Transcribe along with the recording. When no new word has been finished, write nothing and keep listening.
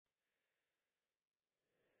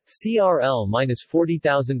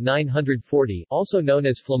CRL-40940, also known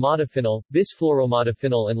as flumodafinil,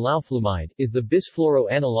 bisfluoromodafinil and lauflumide, is the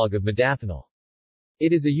bisfluoro analog of modafinil.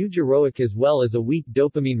 It is a eugeroic as well as a weak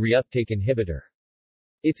dopamine reuptake inhibitor.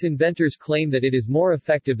 Its inventors claim that it is more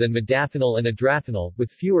effective than modafinil and adrafinil,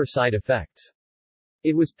 with fewer side effects.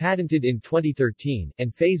 It was patented in 2013,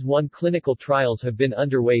 and Phase 1 clinical trials have been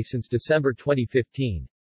underway since December 2015.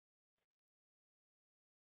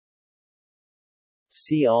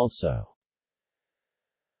 See also: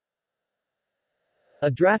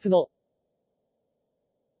 adrafinil,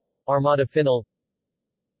 armodafinil,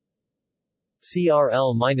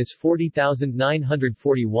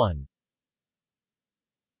 CRL-40941,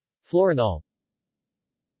 florinol,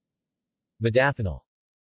 modafinil.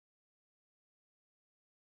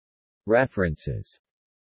 References